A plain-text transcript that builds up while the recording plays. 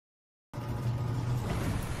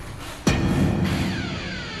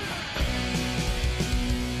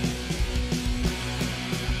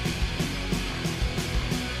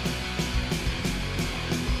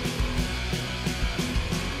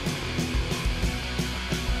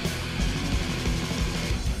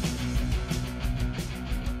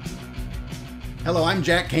Hello, I'm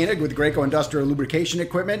Jack Koenig with Graco Industrial Lubrication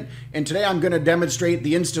Equipment, and today I'm going to demonstrate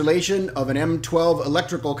the installation of an M12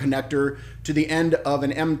 electrical connector to the end of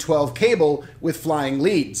an M12 cable with flying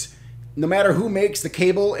leads. No matter who makes the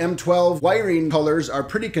cable, M12 wiring colors are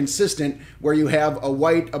pretty consistent, where you have a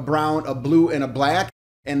white, a brown, a blue, and a black,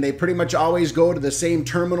 and they pretty much always go to the same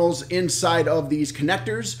terminals inside of these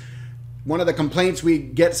connectors. One of the complaints we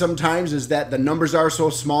get sometimes is that the numbers are so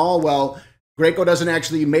small. Well, Graco doesn't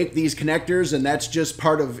actually make these connectors, and that's just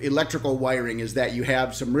part of electrical wiring, is that you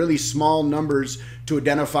have some really small numbers to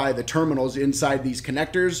identify the terminals inside these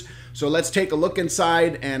connectors. So let's take a look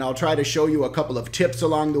inside, and I'll try to show you a couple of tips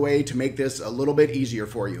along the way to make this a little bit easier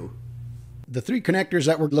for you. The three connectors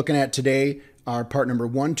that we're looking at today are part number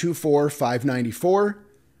 124594,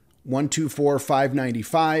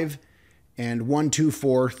 124595, and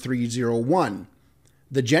 124301.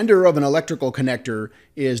 The gender of an electrical connector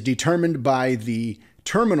is determined by the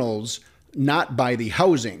terminals, not by the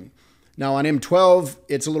housing. Now on M12,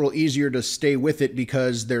 it's a little easier to stay with it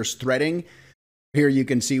because there's threading. Here you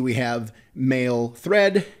can see we have male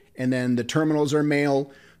thread, and then the terminals are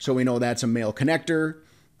male, so we know that's a male connector.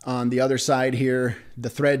 On the other side here, the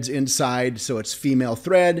thread's inside, so it's female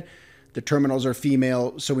thread. The terminals are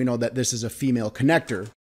female, so we know that this is a female connector.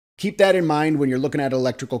 Keep that in mind when you're looking at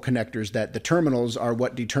electrical connectors, that the terminals are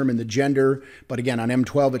what determine the gender. But again, on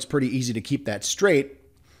M12, it's pretty easy to keep that straight.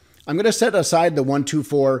 I'm going to set aside the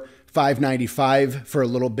 124595 for a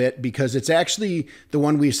little bit because it's actually the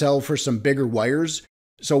one we sell for some bigger wires.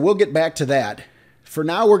 So we'll get back to that. For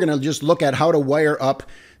now, we're going to just look at how to wire up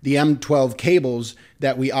the M12 cables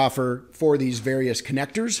that we offer for these various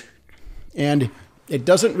connectors. And it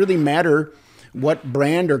doesn't really matter what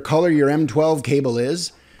brand or color your M12 cable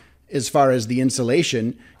is. As far as the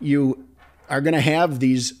insulation, you are going to have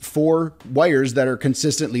these four wires that are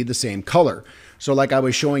consistently the same color. So like I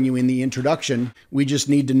was showing you in the introduction, we just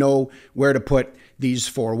need to know where to put these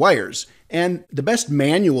four wires. And the best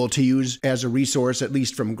manual to use as a resource, at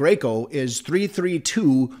least from Graco, is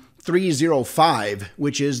 332305,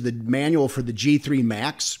 which is the manual for the G3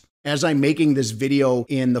 Max. As I'm making this video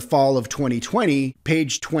in the fall of 2020,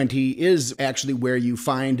 page 20 is actually where you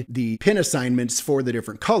find the pin assignments for the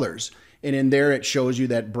different colors. And in there, it shows you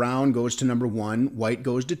that brown goes to number 1, white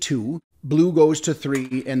goes to 2, blue goes to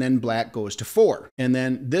 3, and then black goes to 4. And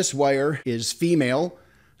then this wire is female,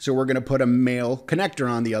 so we're going to put a male connector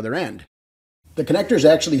on the other end. The connectors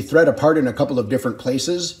actually thread apart in a couple of different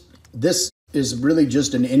places. This is really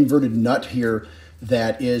just an inverted nut here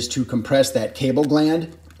that is to compress that cable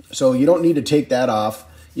gland. So you don't need to take that off.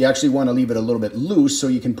 You actually want to leave it a little bit loose so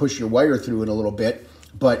you can push your wire through it a little bit.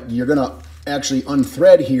 But you're going to actually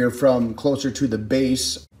unthread here from closer to the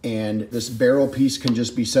base, and this barrel piece can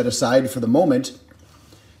just be set aside for the moment.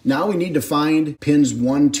 Now we need to find pins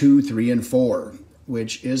 1, 2, 3, and 4,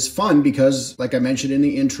 which is fun because, like I mentioned in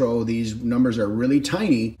the intro, these numbers are really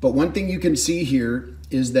tiny. But one thing you can see here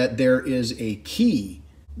is that there is a key.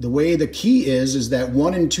 The way the key is that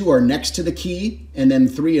 1 and 2 are next to the key, and then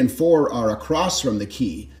 3 and 4 are across from the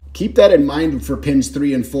key. Keep that in mind for pins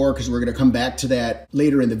 3 and 4 because we're going to come back to that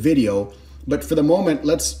later in the video. But for the moment,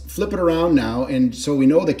 let's flip it around now. And so we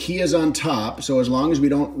know the key is on top, so as long as we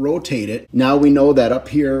don't rotate it, now we know that up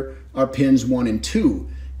here are pins 1 and 2.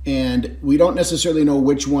 And we don't necessarily know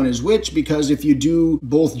which one is which because if you do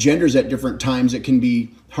both genders at different times, it can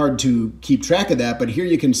be hard to keep track of that. But here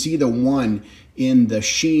you can see the 1 in the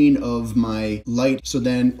sheen of my light. So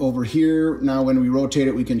then over here, now when we rotate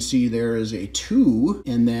it, we can see there is a 2,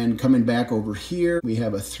 and then coming back over here, we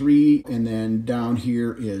have a 3, and then down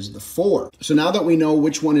here is the 4. So now that we know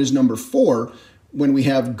which one is number 4, when we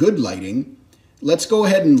have good lighting, let's go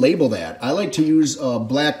ahead and label that. I like to use a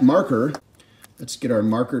black marker. Let's get our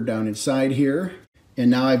marker down inside here. And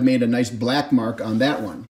now I've made a nice black mark on that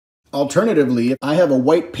one. Alternatively, I have a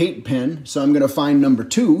white paint pen, so I'm going to find number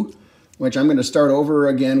 2, which I'm going to start over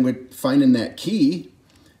again with finding that key.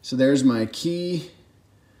 So there's my key.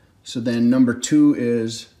 So then number 2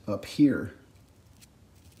 is up here.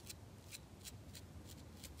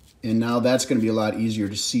 And now that's going to be a lot easier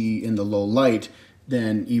to see in the low light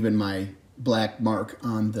than even my black mark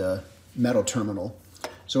on the metal terminal.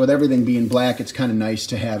 So with everything being black, it's kind of nice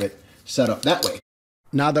to have it set up that way.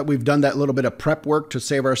 Now that we've done that little bit of prep work to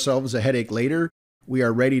save ourselves a headache later, we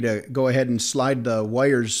are ready to go ahead and slide the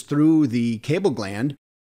wires through the cable gland.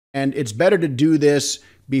 And it's better to do this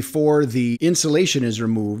before the insulation is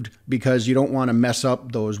removed because you don't want to mess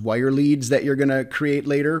up those wire leads that you're going to create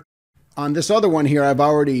later. On this other one here, I've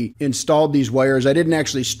already installed these wires. I didn't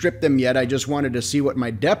actually strip them yet. I just wanted to see what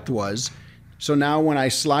my depth was. So now when I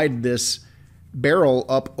slide this barrel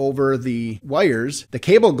up over the wires, the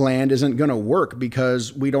cable gland isn't going to work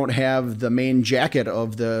because we don't have the main jacket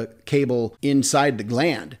of the cable inside the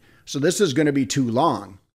gland. So this is going to be too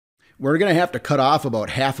long. We're going to have to cut off about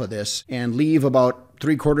half of this and leave about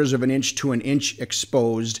 3/4 of an inch to an inch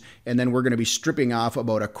exposed, and then we're going to be stripping off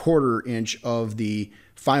about 1/4 inch of the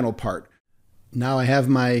final part. Now I have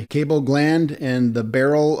my cable gland and the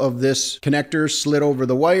barrel of this connector slid over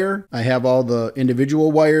the wire. I have all the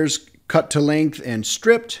individual wires cut to length and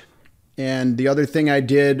stripped. And the other thing I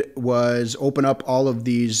did was open up all of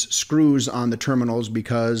these screws on the terminals,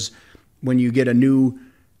 because when you get a new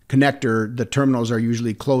connector, the terminals are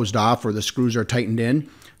usually closed off or the screws are tightened in,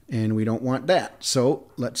 and we don't want that.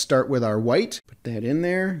 So let's start with our white. Put that in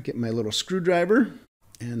there, get my little screwdriver.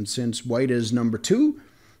 And since white is number 2,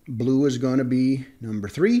 blue is going to be number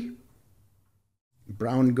 3.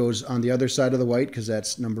 Brown goes on the other side of the white because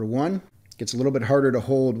that's number 1. Gets a little bit harder to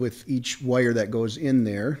hold with each wire that goes in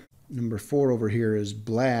there. Number 4 over here is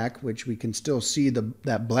black, which we can still see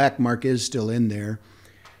that black mark is still in there,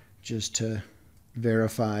 just to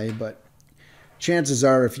verify, but chances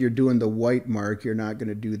are if you're doing the white mark, you're not going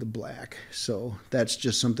to do the black. So that's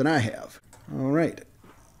just something I have. All right,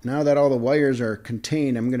 now that all the wires are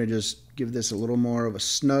contained, I'm going to just give this a little more of a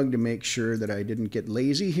snug to make sure that I didn't get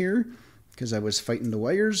lazy here, because I was fighting the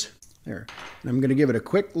wires. There. And I'm going to give it a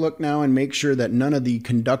quick look now and make sure that none of the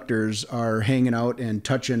conductors are hanging out and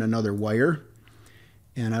touching another wire.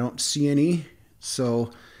 And I don't see any, so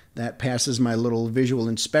that passes my little visual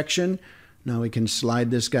inspection. Now we can slide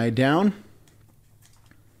this guy down,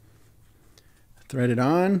 thread it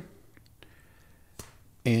on,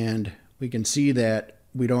 and we can see that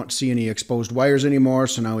we don't see any exposed wires anymore,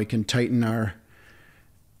 so now we can tighten our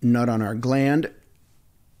nut on our gland.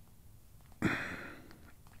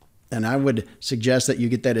 And I would suggest that you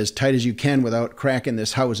get that as tight as you can without cracking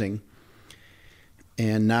this housing.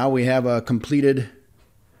 And now we have a completed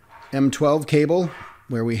M12 cable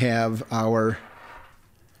where we have our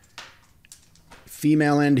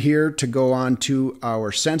female end here to go onto our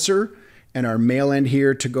sensor and our male end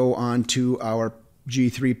here to go onto our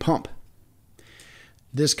G3 pump.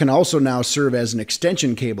 This can also now serve as an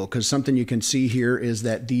extension cable, because something you can see here is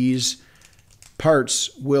that these parts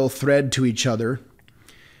will thread to each other.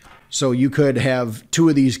 So you could have 2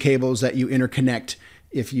 of these cables that you interconnect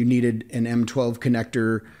if you needed an M12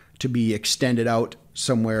 connector to be extended out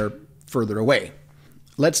somewhere further away.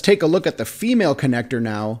 Let's take a look at the female connector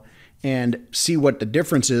now and see what the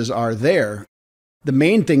differences are there. The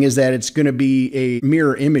main thing is that it's going to be a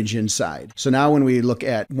mirror image inside. So now when we look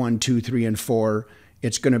at 1, 2, 3, and 4,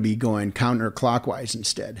 it's going to be going counterclockwise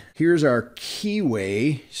instead. Here's our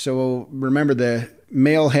keyway. So remember, the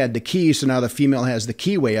male had the key, so now the female has the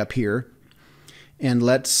keyway up here. And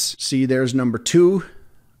let's see, there's number 2.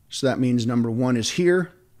 So that means number 1 is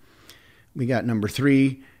here. We got number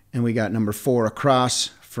 3, and we got number 4 across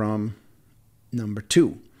from number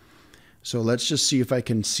 2. So let's just see if I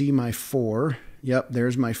can see my 4. Yep,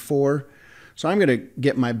 there's my 4. So I'm going to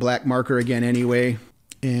get my black marker again anyway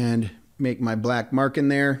and make my black mark in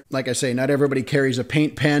there. Like I say, not everybody carries a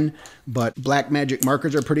paint pen, but black magic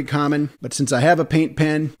markers are pretty common. But since I have a paint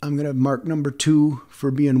pen, I'm going to mark number 2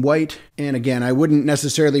 for being white. And again, I wouldn't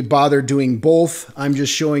necessarily bother doing both. I'm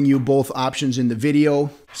just showing you both options in the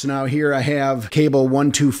video. So now here I have cable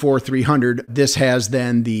 124300. This has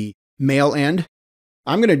then the male end.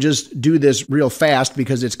 I'm going to just do this real fast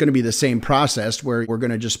because it's going to be the same process where we're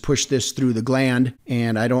going to just push this through the gland.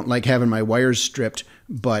 And I don't like having my wires stripped,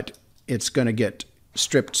 but it's going to get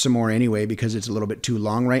stripped some more anyway because it's a little bit too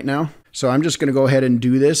long right now. So I'm just going to go ahead and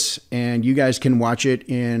do this, and you guys can watch it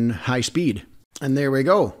in high speed. And there we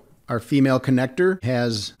go. Our female connector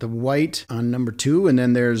has the white on number 2, and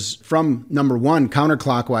then there's from number 1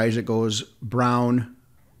 counterclockwise, it goes brown,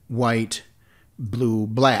 white, blue,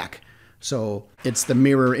 black. So it's the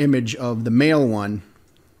mirror image of the male one,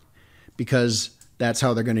 because that's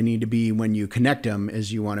how they're going to need to be when you connect them,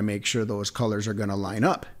 is you want to make sure those colors are going to line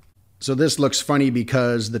up. So this looks funny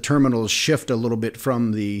because the terminals shift a little bit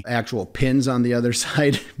from the actual pins on the other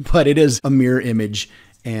side, but it is a mirror image.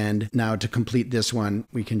 And now to complete this one,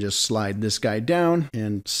 we can just slide this guy down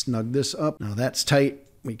and snug this up. Now that's tight.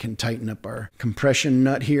 We can tighten up our compression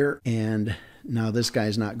nut here, and now this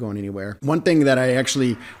guy's not going anywhere. One thing that I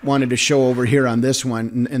actually wanted to show over here on this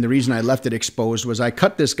one, and the reason I left it exposed, was I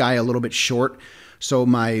cut this guy a little bit short, so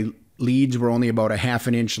my leads were only about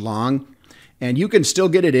 1/2 inch long. And you can still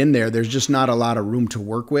get it in there. There's just not a lot of room to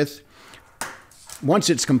work with. Once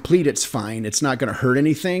it's complete, it's fine. It's not going to hurt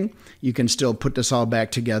anything. You can still put this all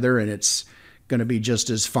back together, and it's going to be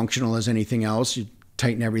just as functional as anything else. You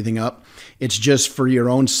tighten everything up. It's just for your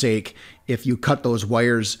own sake. If you cut those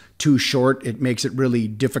wires too short, it makes it really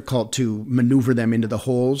difficult to maneuver them into the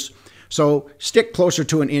holes. So stick closer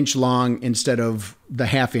to 1 inch long instead of the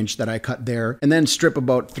 1/2 inch that I cut there, and then strip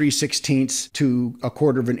about 3/16 to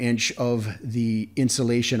 1/4 inch of the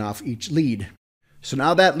insulation off each lead. So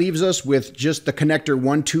now that leaves us with just the connector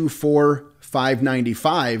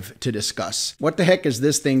 124595 to discuss. What the heck is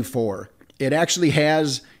this thing for? It actually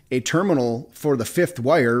has a terminal for the 5th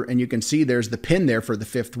wire, and you can see there's the pin there for the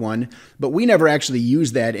 5th one, but we never actually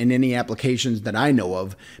use that in any applications that I know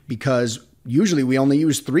of, because usually we only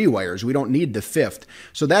use 3 wires. We don't need the 5th.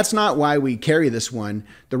 So that's not why we carry this one.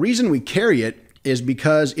 The reason we carry it is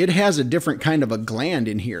because it has a different kind of a gland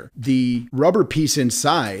in here. The rubber piece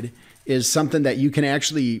inside is something that you can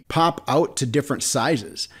actually pop out to different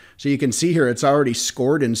sizes. So you can see here it's already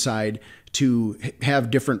scored inside to have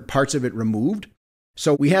different parts of it removed.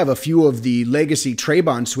 So we have a few of the legacy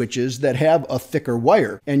Trabon switches that have a thicker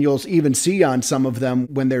wire, and you'll even see on some of them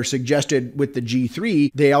when they're suggested with the G3,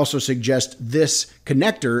 they also suggest this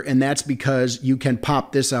connector, and that's because you can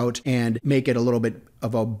pop this out and make it a little bit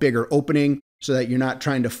of a bigger opening so that you're not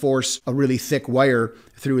trying to force a really thick wire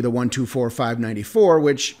through the 124594,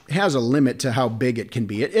 which has a limit to how big it can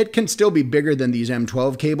be. It can still be bigger than these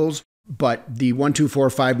M12 cables, but the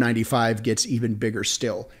 124595 gets even bigger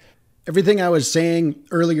still. Everything I was saying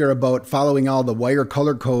earlier about following all the wire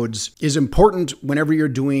color codes is important whenever you're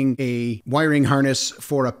doing a wiring harness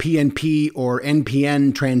for a PNP or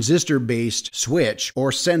NPN transistor-based switch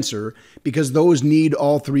or sensor, because those need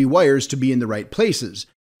all 3 wires to be in the right places.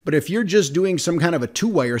 But if you're just doing some kind of a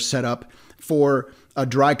 2-wire setup for a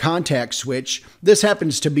dry contact switch, this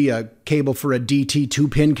happens to be a cable for a DT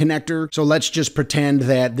 2-pin connector. So let's just pretend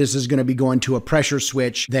that this is going to be going to a pressure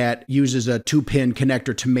switch that uses a 2-pin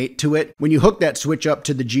connector to mate to it. When you hook that switch up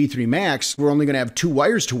to the G3 Max, we're only going to have 2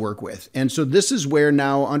 wires to work with. And so this is where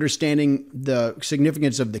now understanding the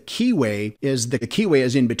significance of the keyway is the keyway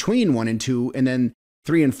is in between 1 and 2, and then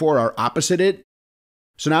 3 and 4 are opposite it.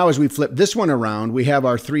 So now as we flip this one around, we have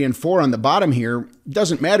our 3 and 4 on the bottom here. It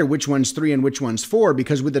doesn't matter which one's 3 and which one's 4,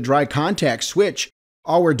 because with the dry contact switch,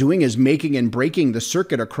 all we're doing is making and breaking the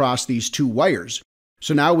circuit across these 2 wires.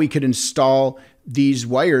 So now we could install these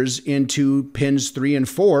wires into pins 3 and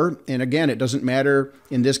 4. And again, it doesn't matter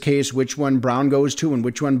in this case which one brown goes to and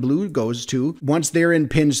which one blue goes to. Once they're in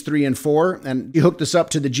pins 3 and 4, and you hook this up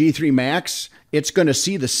to the G3 Max, it's going to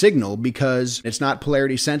see the signal because it's not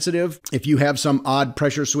polarity sensitive. If you have some odd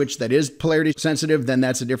pressure switch that is polarity sensitive, then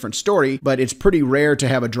that's a different story. But it's pretty rare to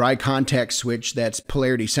have a dry contact switch that's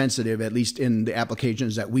polarity sensitive, at least in the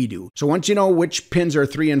applications that we do. So once you know which pins are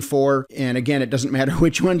 3 and 4, and again, it doesn't matter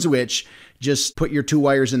which one's which, just put your 2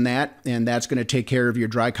 wires in that, and that's going to take care of your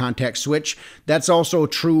dry contact switch. That's also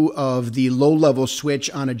true of the low-level switch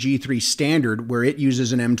on a G3 standard, where it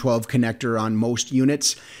uses an M12 connector on most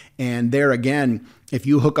units. And there again, if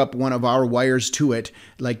you hook up one of our wires to it,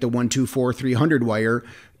 like the 124300 wire,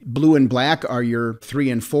 blue and black are your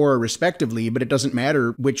 3 and 4 respectively, but it doesn't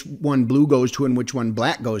matter which one blue goes to and which one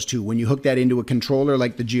black goes to. When you hook that into a controller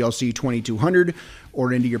like the GLC 2200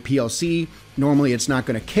 or into your PLC, normally it's not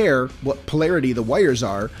going to care what polarity the wires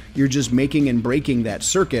are. You're just making and breaking that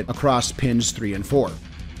circuit across pins 3 and 4.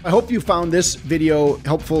 I hope you found this video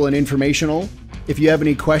helpful and informational. If you have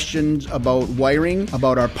any questions about wiring,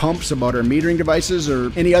 about our pumps, about our metering devices,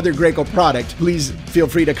 or any other Graco product, please feel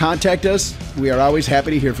free to contact us. We are always happy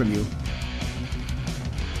to hear from you.